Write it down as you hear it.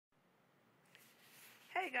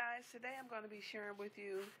Hey guys, today I'm going to be sharing with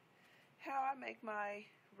you how I make my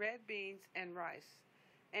red beans and rice.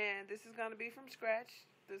 And this is going to be from scratch.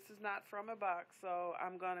 This is not from a box, so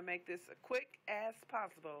I'm going to make this as quick as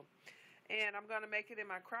possible. And I'm going to make it in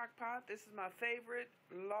my crock pot. This is my favorite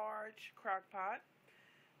large crock pot.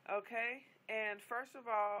 Okay, and first of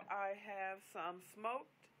all, I have some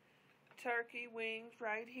smoked turkey wings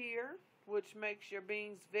right here, which makes your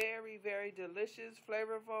beans very, very delicious,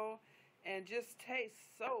 flavorful, and just tastes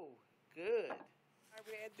so good. My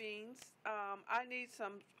red beans. I need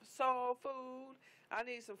some soul food. I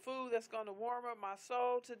need some food that's going to warm up my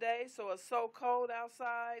soul today. So it's so cold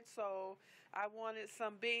outside, so I wanted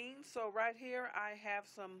some beans. So right here I have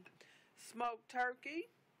some smoked turkey,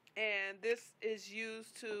 and this is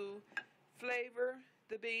used to flavor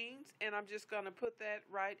the beans, and I'm just going to put that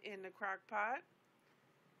right in the crock pot.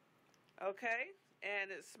 Okay,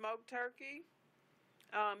 and it's smoked turkey.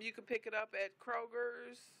 You can pick it up at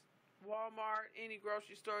Kroger's, Walmart, any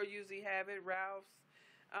grocery store usually have it, Ralph's,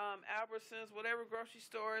 Albertsons, whatever grocery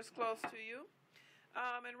store is close to you.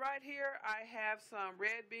 And right here I have some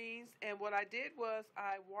red beans, and what I did was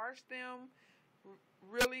I washed them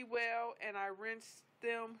really well and I rinsed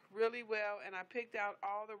them really well, and I picked out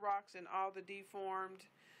all the rocks and all the deformed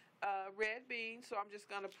red beans. So I'm just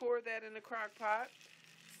going to pour that in the crock pot.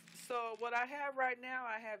 So what I have right now,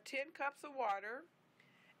 I have 10 cups of water,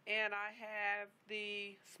 and I have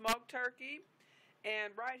the smoked turkey,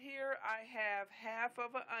 and right here I have half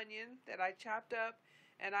of an onion that I chopped up,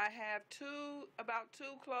 and I have about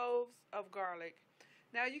two cloves of garlic.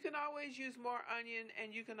 Now you can always use more onion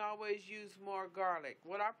and you can always use more garlic.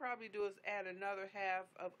 What I'll probably do is add another half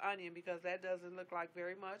of onion because that doesn't look like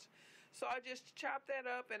very much. So I just chop that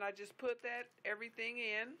up and I just put that everything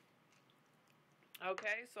in.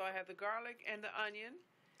 Okay, so I have the garlic and the onion.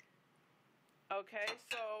 Okay,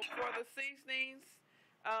 so for the seasonings,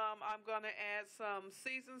 I'm going to add some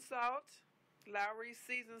seasoned salt, Lowry's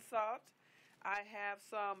seasoned salt. I have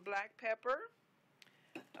some black pepper.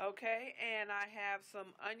 Okay, and I have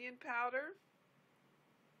some onion powder.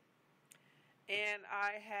 And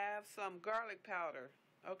I have some garlic powder.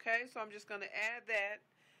 Okay, so I'm just going to add that.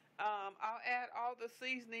 I'll add all the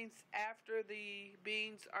seasonings after the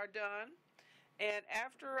beans are done. And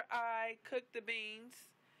after I cook the beans,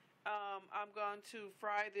 I'm going to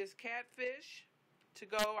fry this catfish to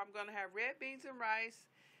go. I'm going to have red beans and rice,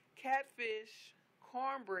 catfish,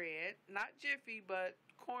 cornbread, not Jiffy, but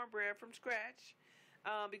cornbread from scratch,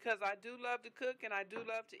 because I do love to cook and I do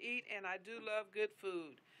love to eat and I do love good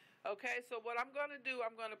food. Okay, so what I'm going to do,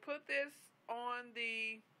 I'm going to put this on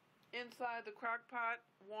the inside the crock pot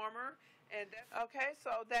warmer, and okay,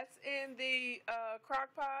 so that's in the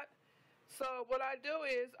crock pot. So what I do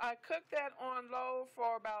is I cook that on low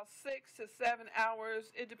for about 6 to 7 hours.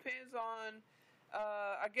 It depends on,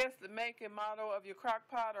 I guess, the make and model of your crock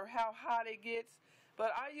pot or how hot it gets.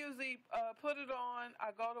 But I usually put it on,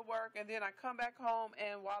 I go to work, and then I come back home,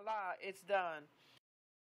 and voila, it's done.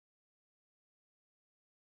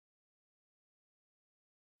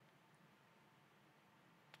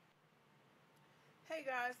 Hey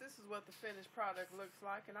guys, this is what the finished product looks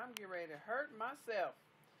like, and I'm getting ready to hurt myself.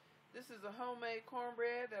 This is a homemade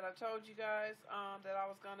cornbread that I told you guys that I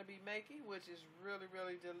was going to be making, which is really,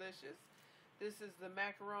 really delicious. This is the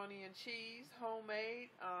macaroni and cheese,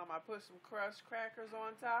 homemade. I put some crushed crackers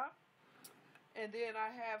on top. And then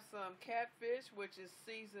I have some catfish, which is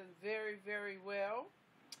seasoned very, very well.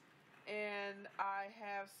 And I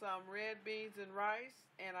have some red beans and rice.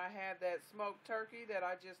 And I have that smoked turkey that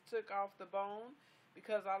I just took off the bone,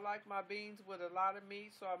 because I like my beans with a lot of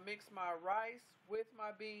meat, so I mix my rice with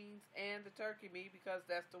my beans and the turkey meat because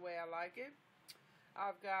that's the way I like it.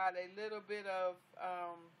 I've got a little bit of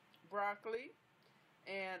broccoli,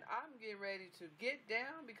 and I'm getting ready to get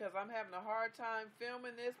down because I'm having a hard time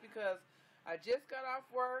filming this because I just got off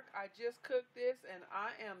work, I just cooked this, and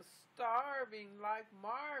I am starving like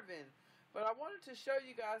Marvin. But I wanted to show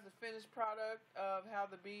you guys the finished product of how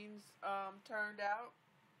the beans turned out.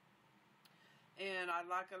 And I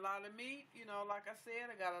like a lot of meat, you know, like I said,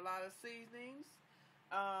 I got a lot of seasonings.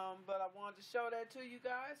 But I wanted to show that to you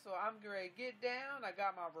guys, so I'm ready to get down. I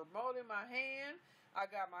got my remote in my hand, I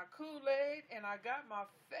got my Kool-Aid, and I got my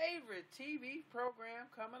favorite TV program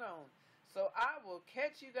coming on. So I will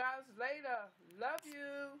catch you guys later. Love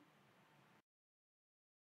you.